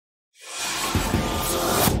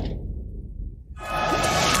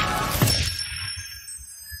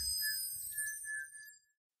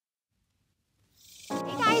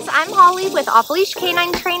I'm Holly with Off Leash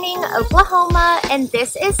Canine Training, Oklahoma, and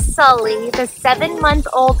this is Sully, the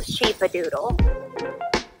 7-month-old Sheepadoodle.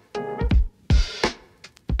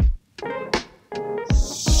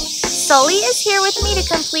 Sully is here with me to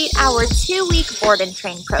complete our 2-week board and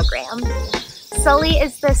train program. Sully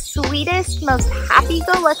is the sweetest, most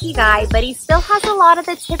happy-go-lucky guy, but he still has a lot of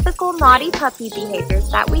the typical naughty puppy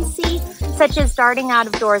behaviors that we see, such as darting out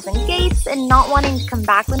of doors and gates and not wanting to come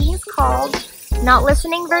back when he's called, not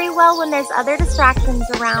listening very well when there's other distractions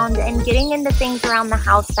around, and getting into things around the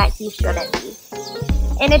house that he shouldn't be.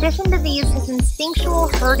 In addition to these, his instinctual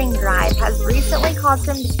herding drive has recently caused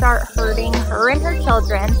him to start herding her and her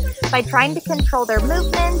children by trying to control their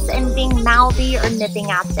movements and being mouthy or nipping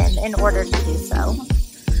at them in order to do so.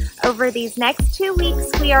 Over these next 2 weeks,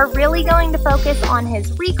 we are really going to focus on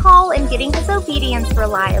his recall and getting his obedience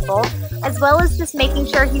reliable, as well as just making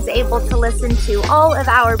sure he's able to listen to all of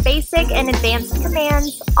our basic and advanced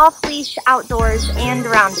commands, off-leash, outdoors, and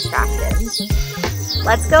around distractions.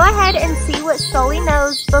 Let's go ahead and see what Sully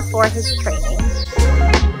knows before his training.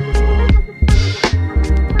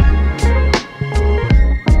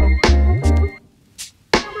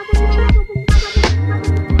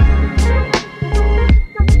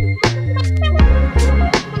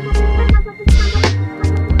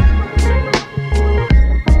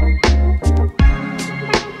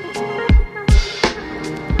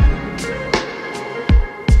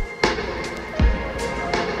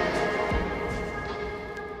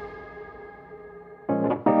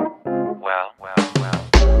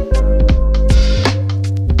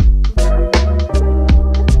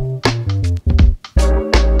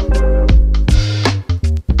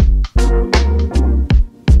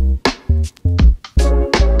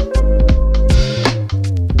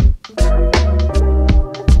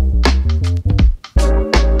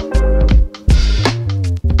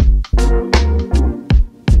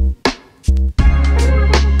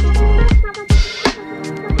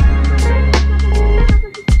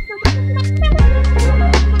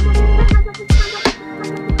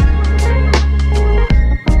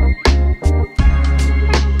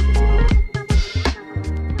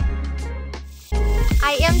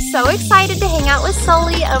 I am so excited to hang out with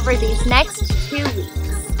Sully over these next 2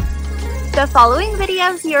 weeks. The following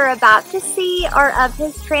videos you're about to see are of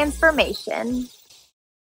his transformation.